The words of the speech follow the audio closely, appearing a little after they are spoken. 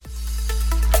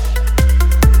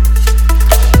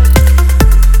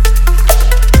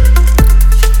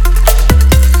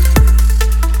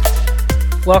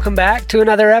Welcome back to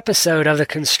another episode of the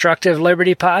Constructive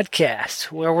Liberty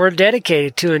Podcast, where we're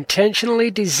dedicated to intentionally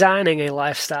designing a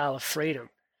lifestyle of freedom.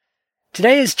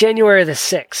 Today is January the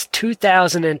 6th,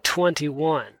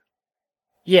 2021.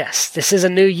 Yes, this is a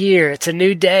new year. It's a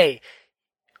new day.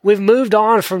 We've moved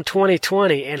on from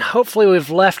 2020, and hopefully we've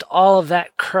left all of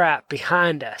that crap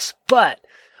behind us. But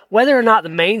whether or not the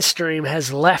mainstream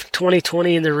has left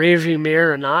 2020 in the rearview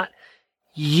mirror or not,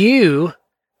 you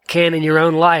can in your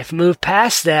own life move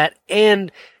past that and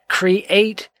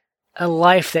create a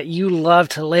life that you love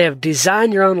to live.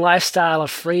 Design your own lifestyle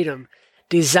of freedom.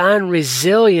 Design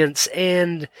resilience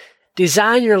and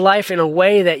design your life in a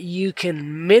way that you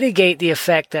can mitigate the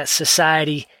effect that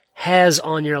society has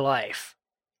on your life.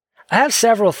 I have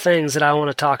several things that I want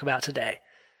to talk about today.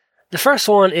 The first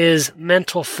one is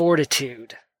mental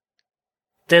fortitude.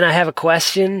 Then I have a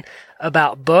question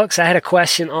about books. I had a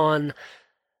question on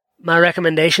my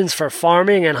recommendations for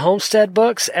farming and homestead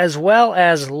books, as well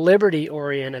as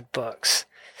liberty-oriented books.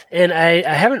 And I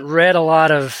haven't read a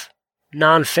lot of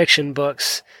nonfiction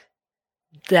books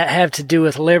that have to do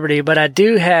with liberty, but I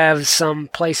do have some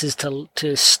places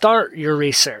to start your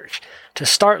research, to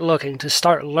start looking, to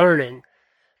start learning.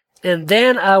 And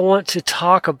then I want to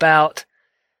talk about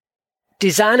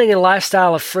designing a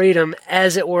lifestyle of freedom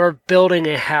as it were building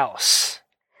a house.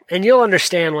 And you'll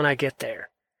understand when I get there.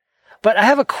 But I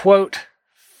have a quote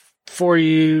for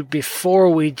you before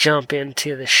we jump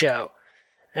into the show.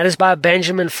 That is by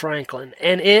Benjamin Franklin,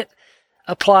 and it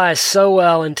applies so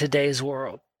well in today's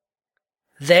world.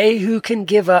 They who can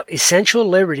give up essential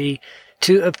liberty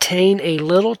to obtain a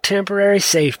little temporary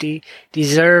safety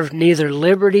deserve neither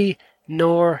liberty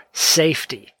nor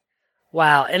safety.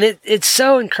 Wow, and it's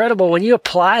so incredible when you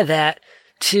apply that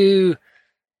to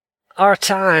our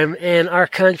time and our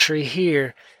country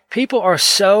here. People are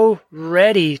so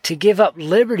ready to give up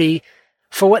liberty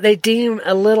for what they deem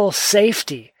a little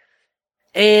safety.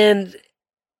 And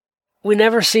we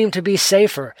never seem to be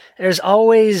safer. There's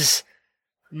always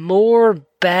more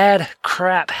bad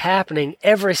crap happening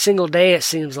every single day, it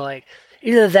seems like.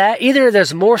 Either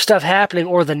there's more stuff happening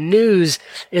or the news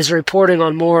is reporting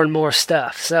on more and more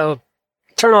stuff. So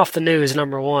turn off the news,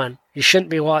 number one. You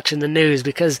shouldn't be watching the news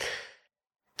because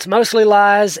it's mostly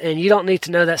lies, and you don't need to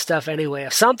know that stuff anyway.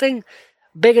 If something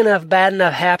big enough, bad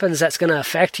enough happens that's going to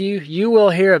affect you, you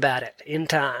will hear about it in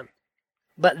time.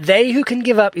 But they who can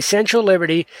give up essential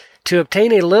liberty to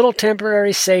obtain a little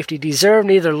temporary safety deserve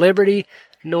neither liberty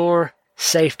nor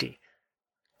safety.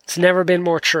 It's never been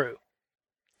more true.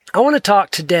 I want to talk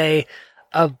today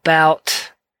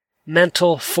about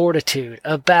mental fortitude,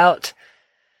 about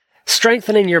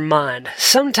strengthening your mind.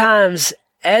 Sometimes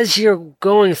as you're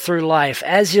going through life,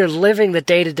 as you're living the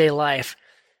day-to-day life,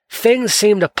 things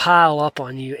seem to pile up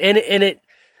on you. And it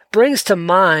brings to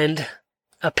mind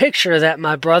a picture that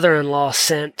my brother-in-law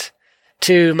sent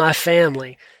to my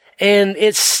family. And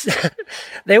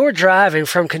they were driving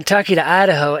from Kentucky to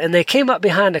Idaho, and they came up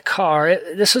behind a car.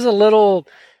 This was a little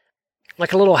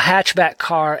hatchback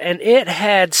car, and it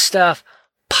had stuff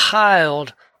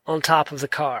piled on top of the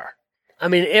car. I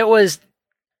mean,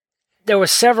 there were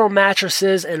several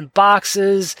mattresses and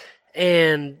boxes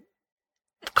and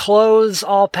clothes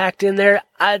all packed in there.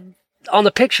 On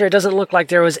the picture, it doesn't look like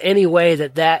there was any way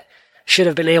that should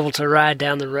have been able to ride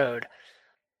down the road.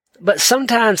 But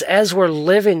sometimes as we're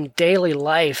living daily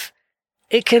life,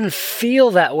 it can feel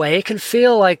that way. It can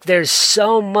feel like there's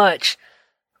so much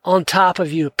on top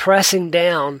of you pressing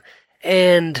down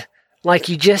and like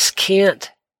you just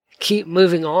can't keep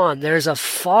moving on. There's a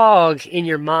fog in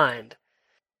your mind.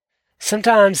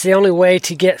 Sometimes the only way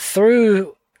to get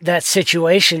through that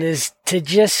situation is to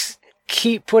just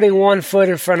keep putting one foot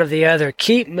in front of the other.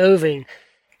 Keep moving.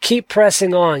 Keep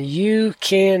pressing on. You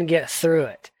can get through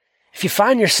it. If you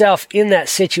find yourself in that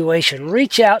situation,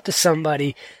 reach out to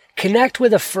somebody, connect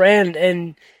with a friend,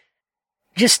 and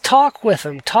just talk with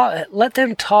them. Let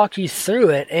them talk you through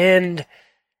it, and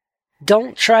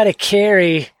don't try to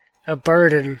carry a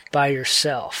burden by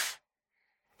yourself.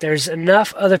 There's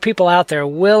enough other people out there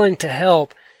willing to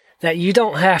help that you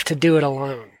don't have to do it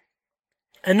alone.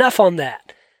 Enough on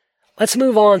that. Let's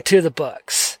move on to the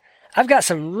books. I've got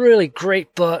some really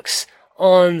great books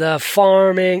on the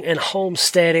farming and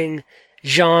homesteading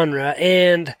genre,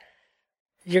 and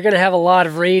you're going to have a lot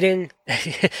of reading.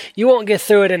 You won't get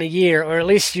through it in a year, or at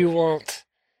least you won't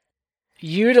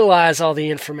utilize all the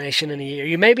information in a year.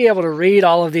 You may be able to read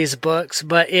all of these books,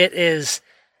 but it is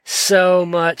so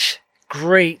much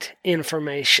great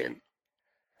information.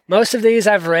 Most of these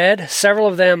I've read. Several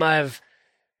of them I've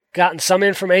gotten some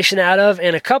information out of,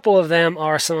 and a couple of them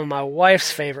are some of my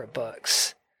wife's favorite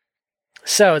books.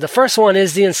 So the first one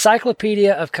is the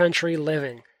Encyclopedia of Country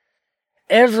Living.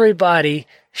 Everybody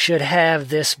should have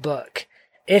this book.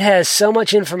 It has so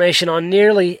much information on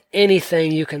nearly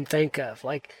anything you can think of.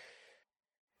 Like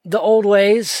the old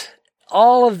ways,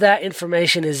 all of that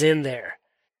information is in there.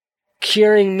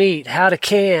 Curing meat, how to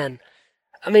can.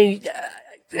 I mean,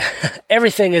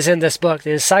 everything is in this book,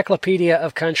 the Encyclopedia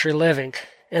of Country Living,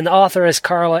 and the author is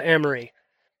Carla Emery.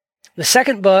 The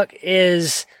second book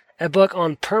is a book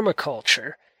on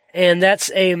permaculture, and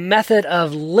that's a method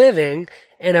of living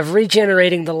and of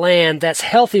regenerating the land that's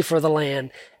healthy for the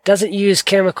land. Doesn't use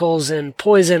chemicals and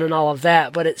poison and all of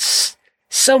that, but it's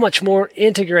so much more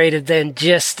integrated than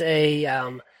just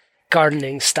a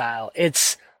gardening style.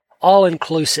 It's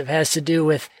all-inclusive, has to do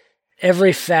with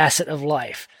every facet of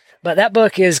life. But that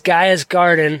book is Gaia's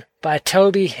Garden by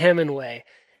Toby Hemingway.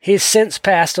 He's since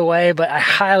passed away, but I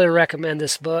highly recommend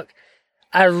this book.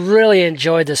 I really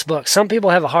enjoyed this book. Some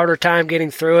people have a harder time getting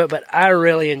through it, but I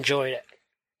really enjoyed it.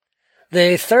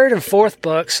 The third and fourth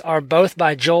books are both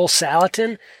by Joel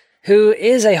Salatin, who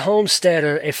is a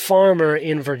homesteader, a farmer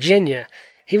in Virginia.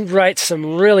 He writes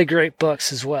some really great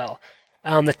books as well.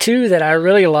 The two that I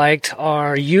really liked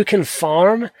are You Can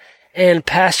Farm and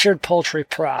Pastured Poultry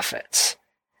Profits.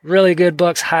 Really good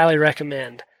books, highly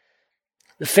recommend.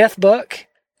 The fifth book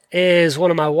is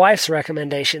one of my wife's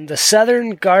recommendations, The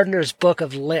Southern Gardener's Book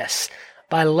of Lists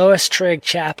by Lois Trigg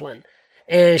Chaplin.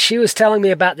 And she was telling me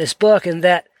about this book and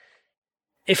that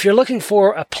if you're looking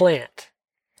for a plant,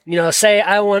 say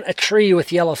I want a tree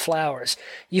with yellow flowers,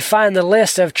 you find the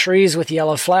list of trees with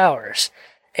yellow flowers,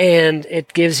 and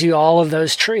it gives you all of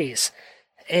those trees.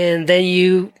 And then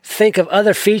you think of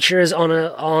other features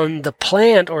on the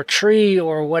plant or tree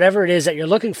or whatever it is that you're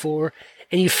looking for,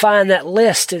 and you find that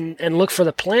list and look for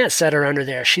the plants that are under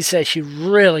there. She says she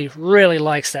really, really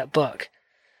likes that book.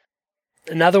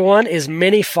 Another one is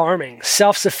Mini Farming,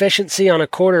 Self-Sufficiency on a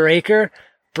Quarter Acre.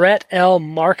 Brett L.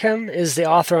 Markham is the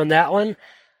author on that one.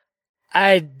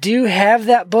 I do have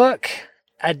that book.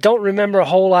 I don't remember a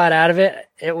whole lot out of it.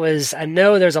 I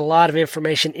know there's a lot of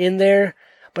information in there,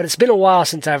 but it's been a while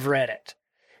since I've read it.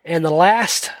 And the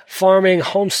last farming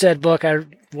homestead book I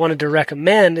wanted to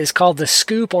recommend is called The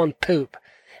Scoop on Poop,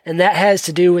 and that has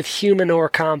to do with humanure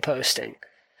composting.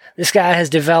 This guy has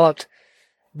developed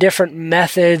different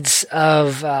methods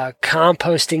of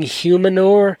composting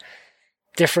humanure,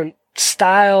 different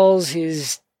styles.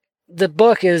 The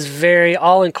book is very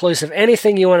all-inclusive.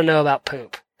 Anything you want to know about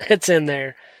poop, it's in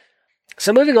there.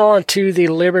 So moving on to the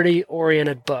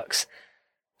liberty-oriented books.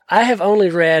 I have only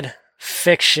read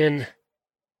fiction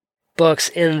books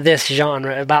in this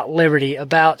genre about liberty,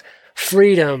 about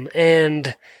freedom,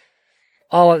 and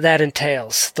all that that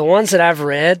entails. The ones that I've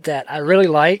read that I really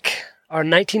like are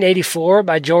 1984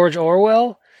 by George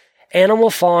Orwell, Animal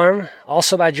Farm,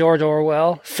 also by George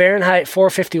Orwell, Fahrenheit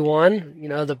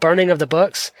 451, The Burning of the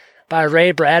Books by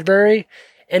Ray Bradbury.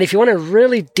 And if you want a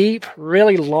really deep,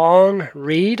 really long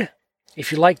read,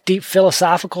 if you like deep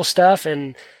philosophical stuff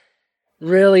and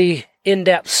really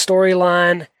in-depth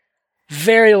storyline,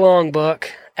 very long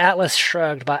book, Atlas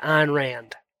Shrugged by Ayn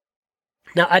Rand.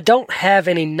 Now, I don't have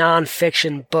any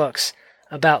nonfiction books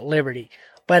about liberty,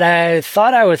 but I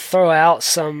thought I would throw out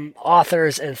some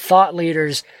authors and thought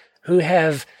leaders who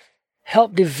have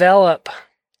helped develop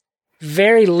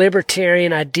very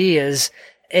libertarian ideas,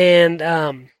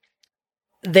 and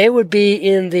they would be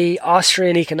in the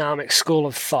Austrian economic school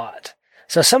of thought.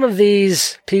 So some of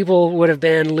these people would have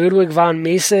been Ludwig von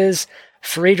Mises,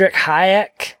 Friedrich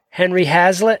Hayek, Henry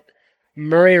Hazlitt,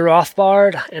 Murray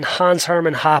Rothbard, and Hans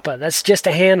Hermann Hoppe. That's just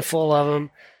a handful of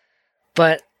them,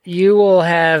 but you will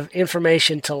have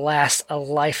information to last a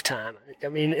lifetime. I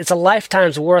mean, it's a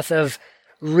lifetime's worth of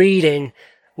reading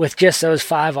with just those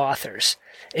 5 authors.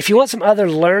 If you want some other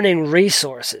learning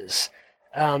resources,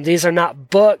 these are not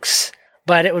books,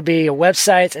 but it would be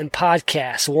websites and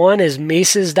podcasts. One is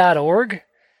Mises.org,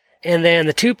 and then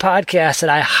the 2 podcasts that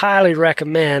I highly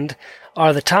recommend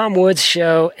are the Tom Woods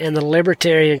Show and the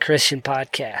Libertarian Christian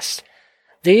Podcast.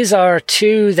 These are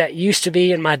 2 that used to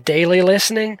be in my daily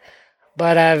listening,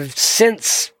 but I've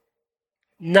since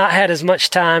not had as much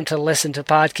time to listen to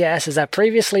podcasts as I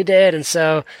previously did, and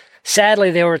so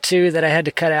sadly there were 2 that I had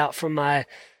to cut out from my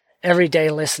everyday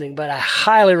listening, but I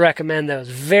highly recommend those.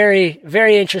 Very,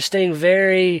 very interesting,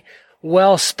 very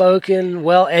well-spoken,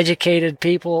 well-educated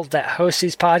people that host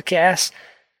these podcasts.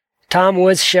 Tom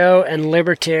Woods Show and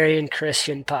Libertarian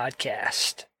Christian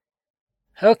Podcast.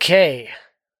 Okay,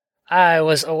 I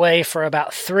was away for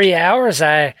about 3 hours.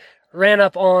 I ran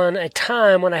up on a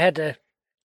time when I had to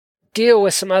deal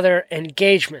with some other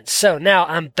engagements. So now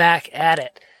I'm back at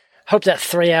it. Hope that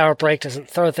 3-hour break doesn't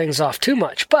throw things off too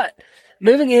much, but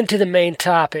Moving into the main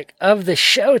topic of the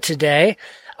show today,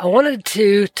 I wanted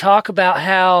to talk about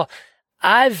how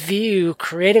I view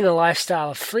creating a lifestyle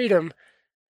of freedom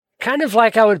kind of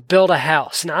like I would build a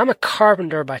house. Now, I'm a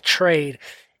carpenter by trade,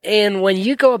 and when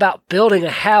you go about building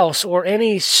a house or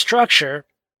any structure,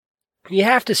 you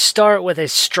have to start with a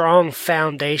strong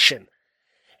foundation.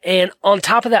 And on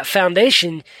top of that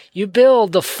foundation, you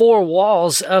build the four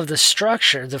walls of the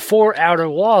structure, the four outer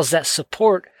walls that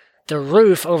support the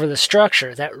roof over the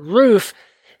structure. That roof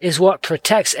is what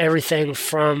protects everything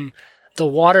from the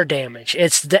water damage.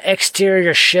 It's the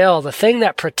exterior shell, the thing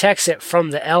that protects it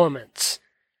from the elements.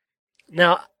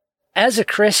 Now, as a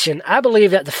Christian, I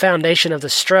believe that the foundation of the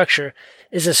structure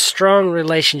is a strong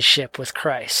relationship with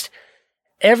Christ.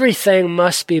 Everything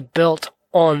must be built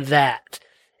on that.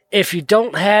 If you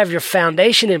don't have your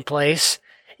foundation in place,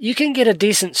 you can get a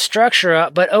decent structure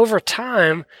up, but over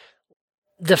time,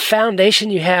 the foundation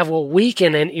you have will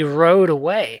weaken and erode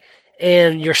away,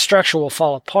 and your structure will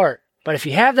fall apart. But if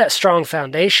you have that strong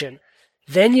foundation,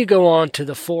 then you go on to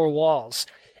the four walls.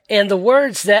 And the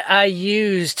words that I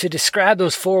use to describe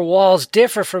those four walls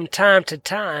differ from time to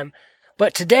time,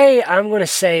 but today I'm going to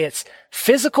say it's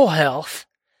physical health,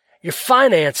 your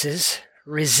finances,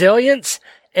 resilience,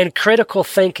 and critical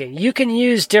thinking. You can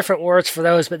use different words for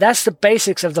those, but that's the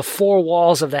basics of the four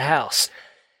walls of the house.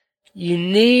 You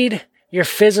need your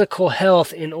physical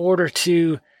health in order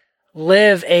to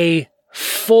live a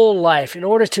full life, in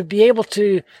order to be able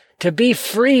to be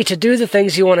free to do the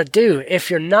things you want to do.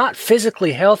 If you're not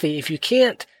physically healthy, if you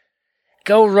can't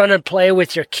go run and play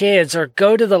with your kids or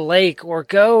go to the lake or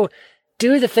go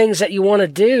do the things that you want to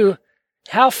do,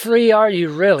 how free are you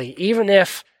really? Even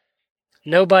if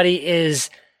nobody is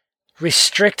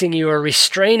restricting you or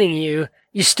restraining you,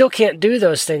 you still can't do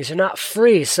those things. You're not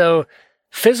free. So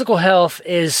physical health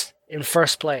is in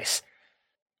first place,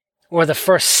 or the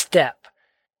first step.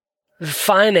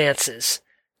 Finances.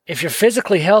 If you're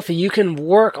physically healthy, you can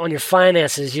work on your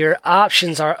finances. Your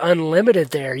options are unlimited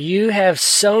there. You have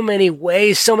so many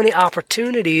ways, so many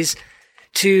opportunities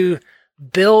to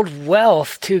build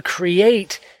wealth, to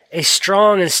create a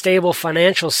strong and stable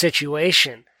financial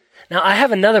situation. Now, I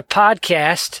have another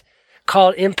podcast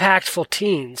called Impactful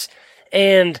Teens,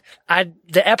 and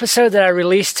the episode that I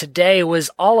released today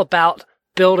was all about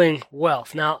building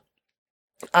wealth. Now,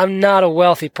 I'm not a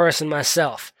wealthy person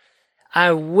myself.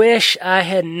 I wish I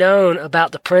had known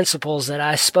about the principles that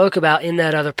I spoke about in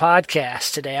that other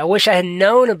podcast today. I wish I had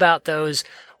known about those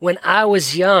when I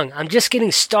was young. I'm just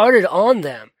getting started on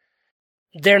them.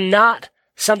 They're not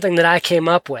something that I came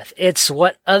up with. It's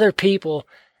what other people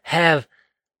have,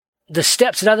 the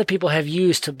steps that other people have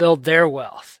used to build their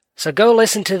wealth. So go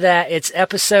listen to that. It's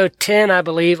episode 10, I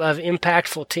believe, of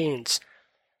Impactful Teens.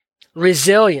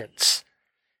 Resilience.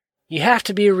 You have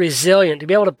to be resilient to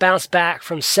be able to bounce back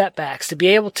from setbacks, to be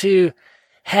able to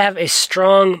have a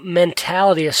strong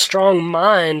mentality, a strong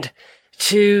mind,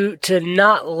 to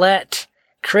not let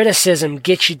criticism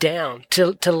get you down,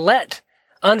 to let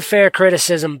unfair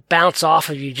criticism bounce off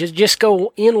of you. Just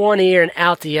go in one ear and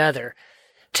out the other.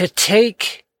 To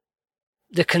take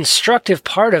the constructive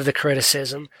part of the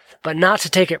criticism, but not to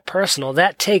take it personal.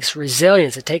 That takes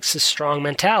resilience. It takes a strong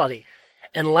mentality.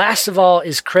 And last of all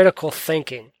is critical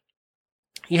thinking.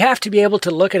 You have to be able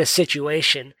to look at a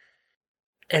situation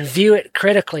and view it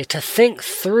critically, to think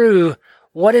through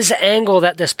what is the angle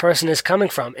that this person is coming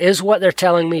from. Is what they're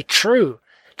telling me true?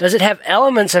 Does it have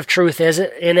elements of truth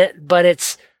in it, but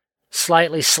it's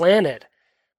slightly slanted?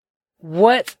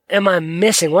 What am I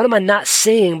missing? What am I not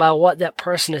seeing by what that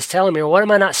person is telling me? Or what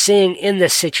am I not seeing in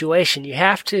this situation? You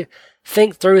have to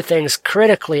think through things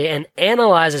critically and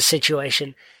analyze a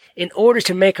situation in order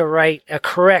to make a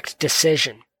correct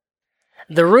decision.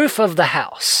 The roof of the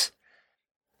house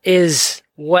is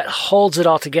what holds it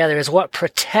all together, is what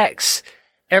protects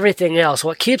everything else,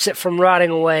 what keeps it from rotting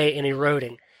away and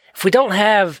eroding. If we don't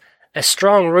have a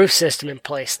strong roof system in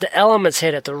place, the elements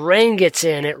hit it, the rain gets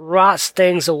in, it rots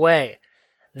things away.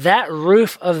 That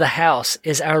roof of the house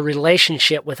is our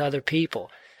relationship with other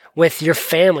people, with your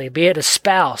family, be it a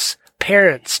spouse,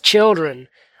 parents, children,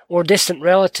 or distant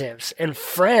relatives and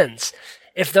friends.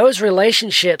 If those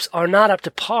relationships are not up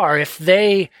to par, if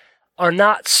they are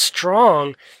not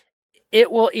strong,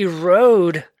 it will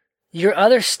erode your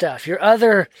other stuff. It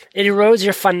erodes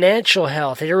your financial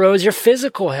health. It erodes your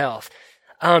physical health,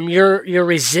 your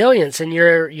resilience and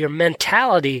your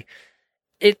mentality.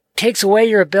 It takes away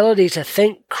your ability to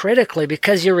think critically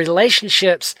because your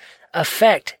relationships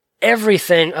affect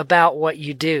everything about what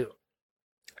you do.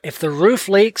 If the roof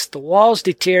leaks, the walls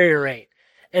deteriorate.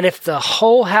 And if the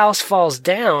whole house falls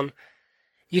down,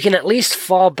 you can at least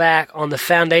fall back on the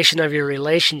foundation of your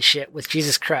relationship with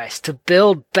Jesus Christ to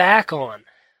build back on.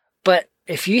 But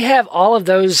if you have all of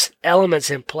those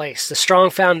elements in place, the strong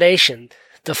foundation,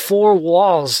 the four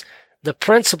walls, the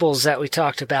principles that we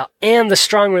talked about, and the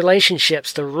strong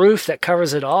relationships, the roof that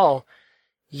covers it all,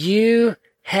 you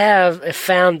have a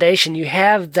foundation. You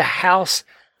have the house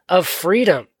of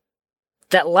freedom,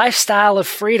 that lifestyle of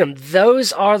freedom.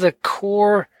 Those are the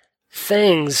core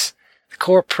things, the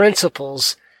core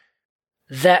principles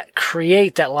that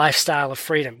create that lifestyle of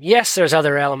freedom. Yes, there's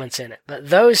other elements in it, but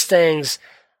those things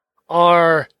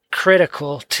are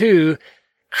critical to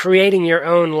creating your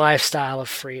own lifestyle of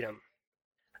freedom.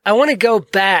 I want to go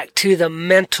back to the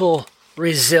mental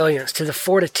resilience, to the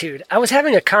fortitude. I was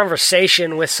having a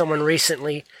conversation with someone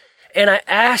recently, and I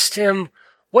asked him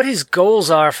what his goals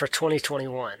are for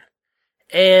 2021.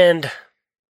 And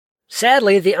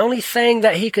sadly, the only thing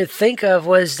that he could think of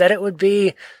was that it would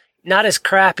be not as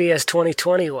crappy as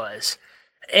 2020 was.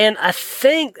 And I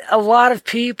think a lot of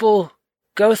people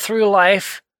go through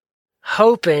life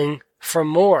hoping for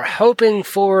more, hoping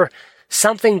for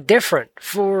something different,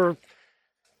 for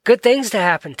good things to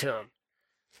happen to them.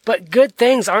 But good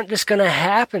things aren't just going to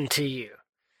happen to you.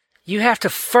 You have to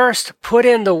first put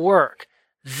in the work.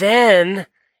 Then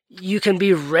you can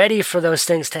be ready for those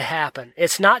things to happen.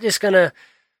 It's not just going to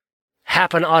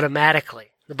happen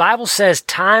automatically. The Bible says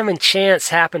time and chance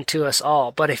happen to us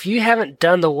all. But if you haven't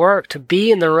done the work to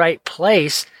be in the right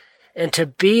place and to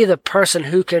be the person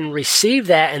who can receive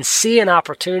that and see an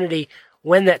opportunity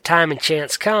when that time and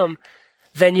chance come,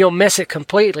 then you'll miss it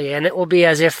completely, and it will be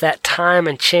as if that time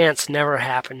and chance never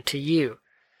happened to you.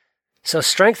 So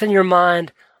strengthen your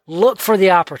mind, look for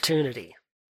the opportunity.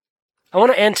 I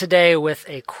want to end today with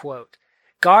a quote.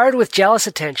 Guard with jealous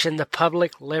attention the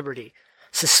public liberty.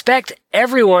 Suspect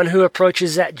everyone who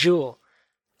approaches that jewel.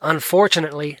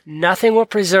 Unfortunately, nothing will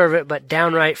preserve it but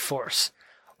downright force.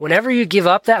 Whenever you give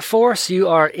up that force, you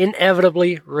are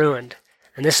inevitably ruined.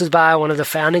 And this is by one of the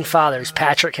founding fathers,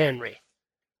 Patrick Henry.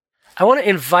 I want to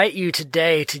invite you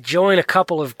today to join a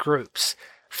couple of groups.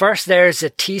 First, there's the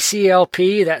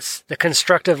TCLP, that's the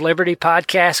Constructive Liberty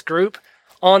Podcast group,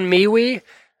 on MeWe.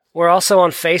 We're also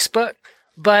on Facebook.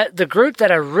 But the group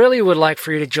that I really would like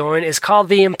for you to join is called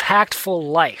The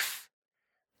Impactful Life.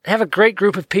 I have a great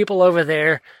group of people over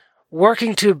there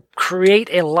working to create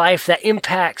a life that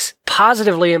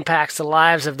positively impacts the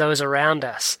lives of those around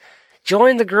us.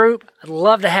 Join the group. I'd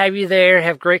love to have you there,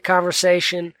 have great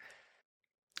conversation.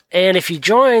 And if you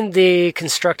join the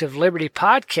Constructive Liberty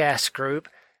Podcast group,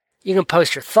 you can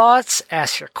post your thoughts,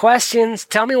 ask your questions,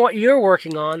 tell me what you're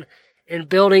working on in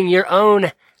building your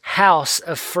own house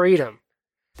of freedom.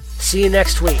 See you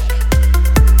next week.